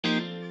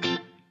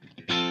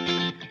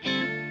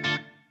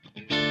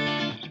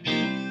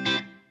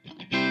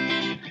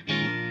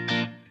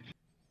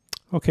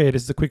Okay,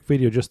 this is a quick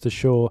video just to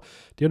show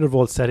the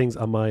undervolt settings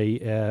on my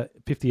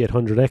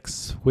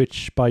 5800X,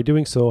 which by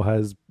doing so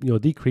has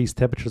decreased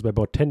temperatures by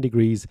about 10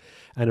 degrees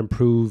and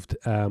improved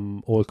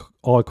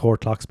all core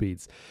clock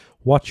speeds.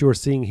 What you're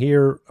seeing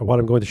here, or what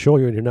I'm going to show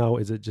you in here now,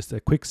 is just a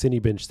quick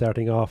Cinebench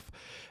starting off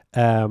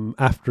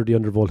after the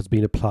undervolt has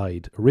been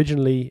applied.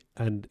 Originally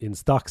and in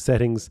stock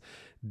settings,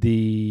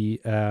 the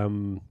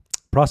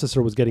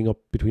processor was getting up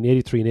between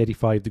 83 and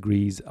 85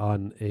 degrees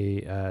on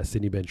a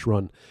Cinebench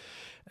run.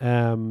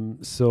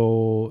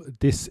 So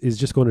this is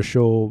just going to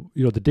show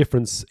the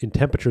difference in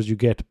temperatures you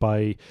get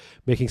by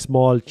making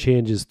small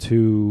changes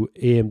to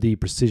AMD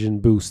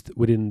Precision Boost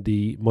within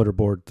the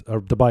motherboard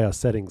or the BIOS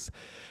settings.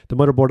 The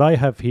motherboard I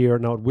have here,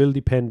 now it will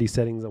depend these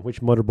settings on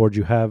which motherboard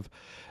you have,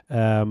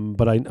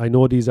 but I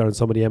know these are in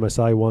some of the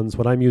MSI ones.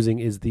 What I'm using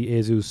is the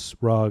Asus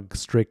ROG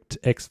Strict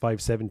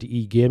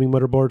X570E gaming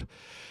motherboard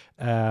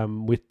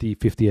with the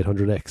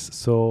 5800X.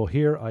 So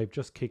here I've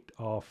just kicked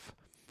off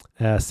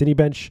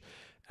Cinebench.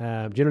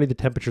 Generally the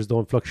temperatures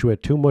don't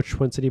fluctuate too much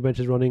when Cinebench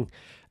is running,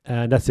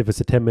 and that's if it's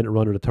a 10-minute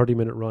run or a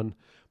 30-minute run.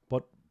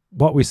 But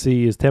what we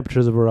see is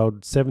temperatures of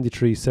around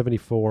 73,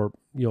 74,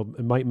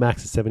 it might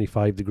max at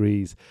 75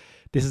 degrees.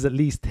 This is at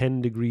least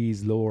 10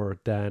 degrees lower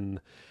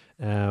than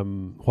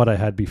what I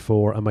had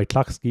before, and my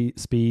clock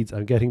speeds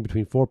I'm getting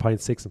between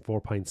 4.6 and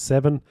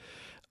 4.7.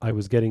 I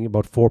was getting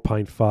about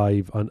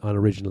 4.5 on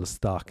original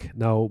stock.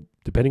 Now,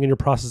 depending on your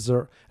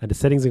processor and the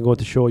settings I'm going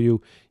to show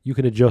you, you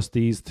can adjust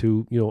these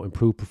to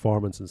improve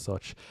performance and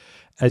such.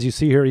 As you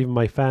see here, even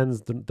my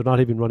fans, they're not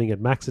even running at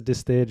max at this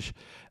stage,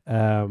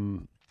 because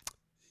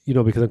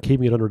I'm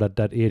keeping it under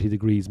that 80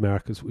 degrees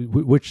mark,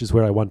 which is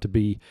where I want to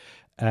be,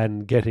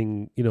 and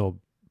getting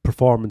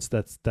performance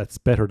that's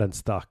better than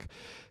stock.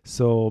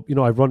 So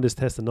I've run this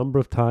test a number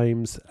of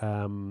times.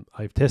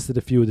 I've tested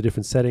a few of the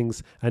different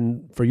settings,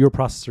 and for your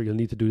processor you'll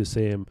need to do the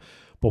same.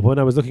 But when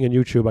I was looking on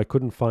YouTube, I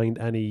couldn't find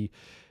any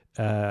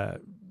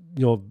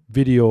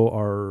video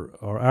or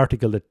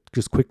article that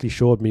just quickly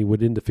showed me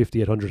within the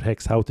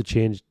 5800X how to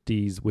change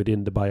these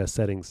within the BIOS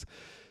settings.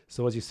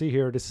 So as you see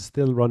here, this is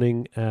still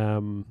running,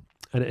 and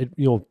it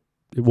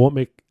won't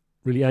make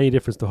really any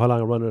difference to how long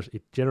I run it.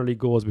 It generally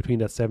goes between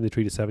that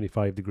 73 to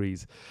 75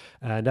 degrees,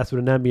 and that's with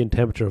an ambient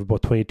temperature of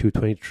about 22,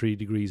 23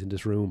 degrees in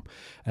this room.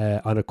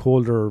 On a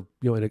colder,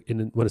 when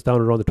it's down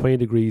around the 20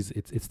 degrees,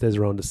 it stays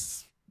around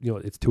this,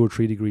 it's 2 or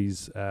 3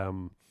 degrees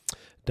down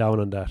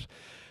on that.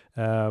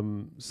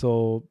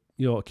 So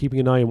keeping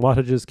an eye on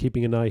wattages,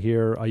 keeping an eye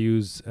here. I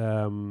use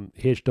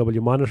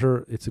HW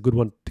monitor. It's a good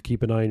one to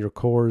keep an eye on your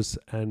cores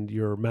and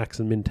your max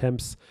and min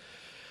temps.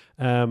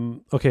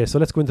 Okay, so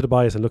let's go into the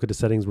BIOS and look at the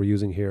settings we're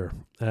using here.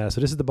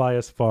 So this is the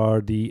BIOS for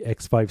the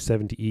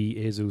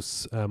X570E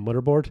Asus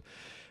motherboard.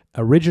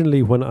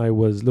 Originally, when I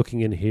was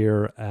looking in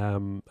here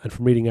and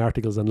from reading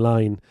articles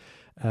online,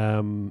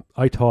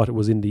 I thought it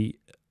was in the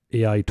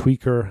AI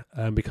tweaker,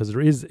 because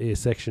there is a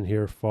section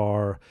here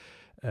for,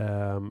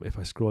 if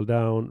I scroll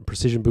down,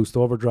 Precision Boost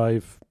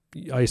Overdrive.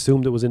 I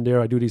assumed it was in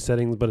there. I do these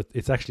settings, but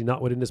it's actually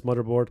not within this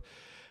motherboard.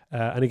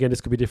 And again,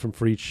 this could be different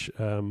for each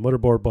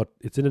motherboard, but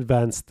it's in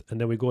advanced.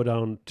 And then we go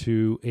down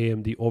to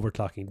AMD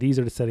overclocking. These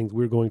are the settings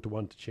we're going to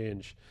want to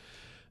change.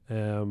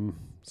 So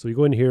you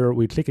go in here,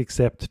 we click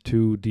accept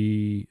to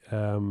the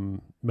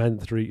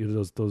mandatory,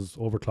 those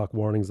overclock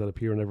warnings that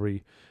appear in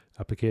every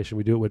application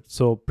we do it with.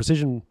 So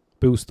Precision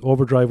Boost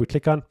Overdrive we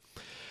click on.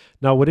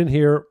 Now within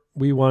here,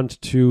 we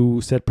want to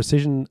set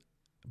Precision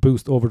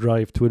Boost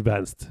Overdrive to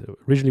advanced.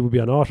 Originally would be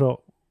on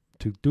auto.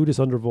 To do this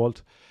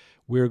undervolt,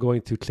 we're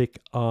going to click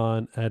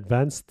on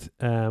advanced.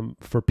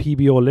 For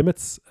PBO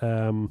limits,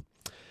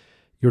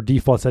 your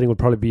default setting will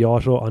probably be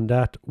auto. On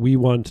that, we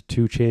want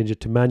to change it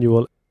to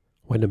manual.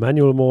 When the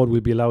manual mode, we'll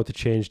be allowed to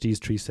change these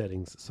 3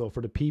 settings. So for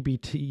the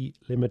PBT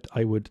limit,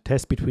 I would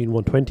test between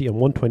 120 and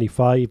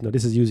 125. Now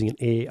this is using an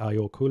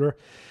AIO cooler.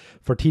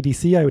 For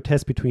TDC, I would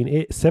test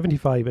between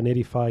 75 and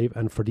 85,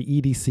 and for the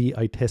EDC,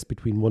 I test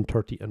between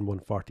 130 and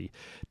 140.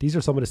 These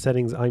are some of the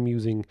settings I'm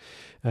using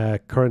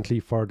currently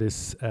for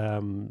this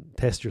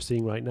test you're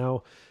seeing right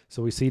now.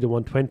 So we see the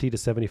 120, the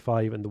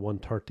 75, and the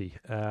 130.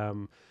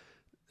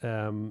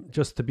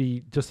 Just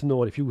to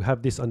know, if you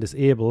have this on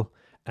disable,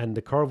 and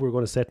the curve we're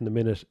going to set in a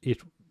minute,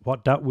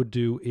 what that would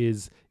do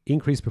is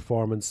increase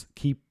performance,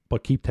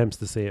 but keep temps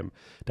the same.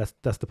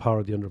 That's the power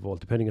of the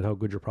undervolt, depending on how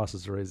good your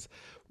processor is.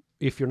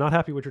 If you're not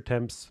happy with your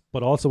temps,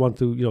 but also want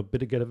to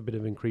get a bit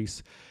of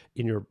increase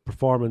in your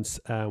performance,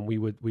 we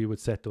would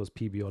set those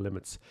PBO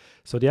limits.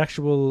 So the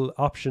actual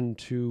option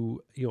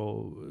to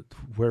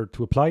where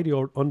to apply the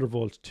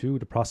undervolt to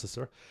the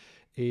processor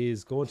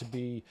is going to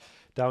be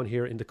down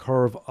here in the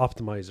curve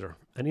optimizer,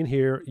 and in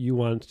here you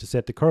want to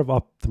set the curve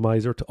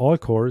optimizer to all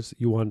cores.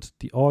 You want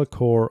the all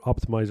core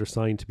optimizer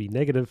sign to be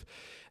negative,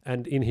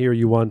 and in here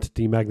you want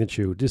the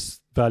magnitude. This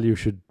value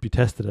should be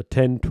tested at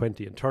 10,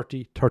 20 and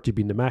 30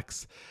 being the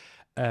max.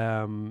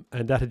 And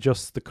that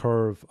adjusts the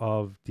curve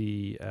of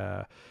the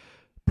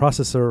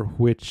processor,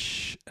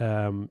 which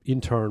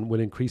in turn will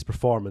increase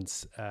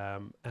performance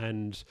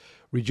and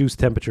reduce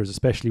temperatures,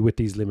 especially with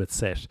these limits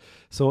set.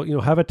 So, you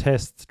know, have a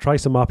test, try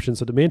some options.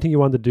 So the main thing you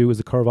want to do is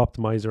the curve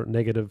optimizer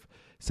negative,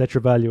 set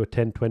your value at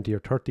 10, 20 or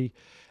 30.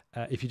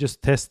 If you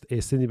just test a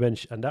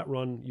Cinebench and that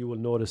run, you will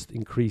notice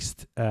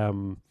increased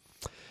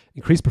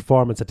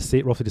performance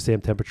at roughly the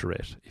same temperature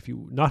rate. If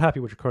you're not happy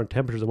with your current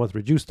temperatures and want to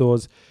reduce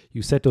those,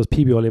 you set those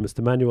PBO limits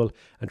to manual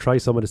and try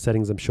some of the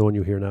settings I'm showing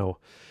you here now.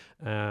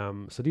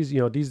 So these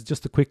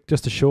just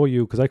to show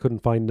you, because I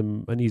couldn't find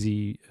them an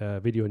easy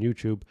video on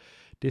YouTube.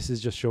 This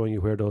is just showing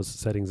you where those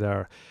settings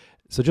are.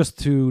 So just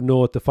to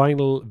note, the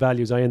final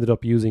values I ended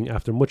up using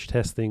after much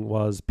testing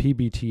was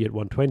PBT at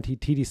 120,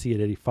 TDC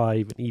at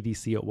 85, and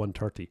EDC at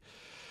 130.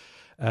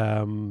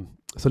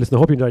 So listen, I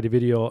hope you enjoyed the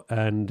video,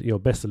 and you know,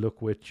 best of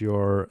luck with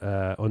your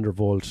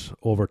undervolt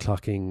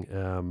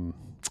overclocking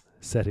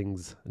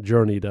settings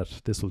journey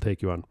that this will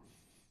take you on.